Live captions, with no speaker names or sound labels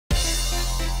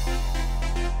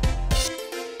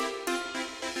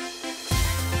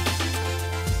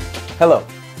Hello,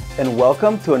 and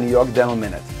welcome to a New York Dental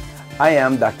Minute. I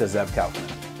am Dr. Kaufman.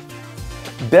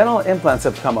 Dental implants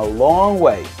have come a long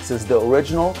way since the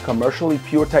original commercially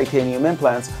pure titanium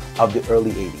implants of the early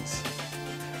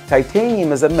 80s.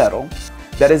 Titanium is a metal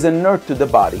that is inert to the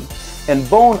body, and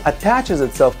bone attaches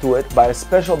itself to it by a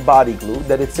special body glue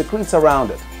that it secretes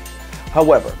around it.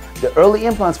 However, the early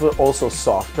implants were also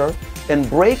softer, and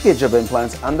breakage of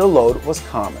implants under load was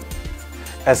common.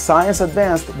 As science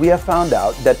advanced, we have found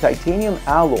out that titanium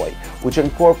alloy, which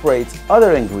incorporates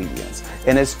other ingredients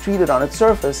and is treated on its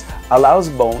surface, allows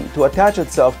bone to attach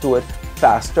itself to it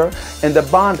faster, and the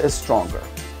bond is stronger.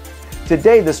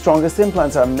 Today, the strongest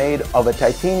implants are made of a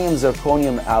titanium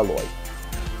zirconium alloy.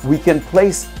 We can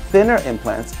place thinner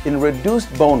implants in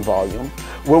reduced bone volume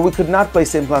where we could not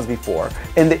place implants before,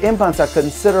 and the implants are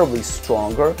considerably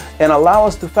stronger and allow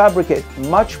us to fabricate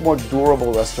much more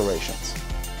durable restorations.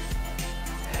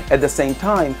 At the same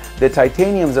time, the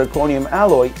titanium zirconium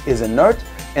alloy is inert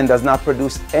and does not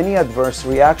produce any adverse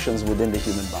reactions within the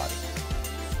human body.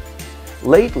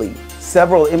 Lately,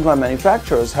 several implant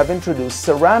manufacturers have introduced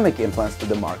ceramic implants to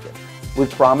the market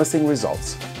with promising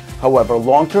results. However,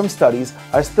 long-term studies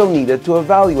are still needed to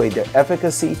evaluate their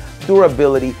efficacy,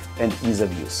 durability, and ease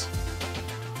of use.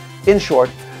 In short,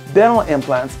 dental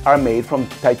implants are made from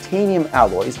titanium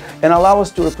alloys and allow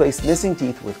us to replace missing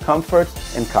teeth with comfort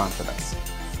and confidence.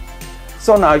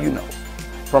 So now you know.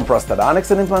 From Prosthodontics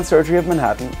and Implant Surgery of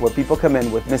Manhattan, where people come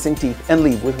in with missing teeth and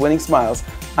leave with winning smiles,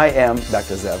 I am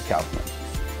Dr. Kaufman.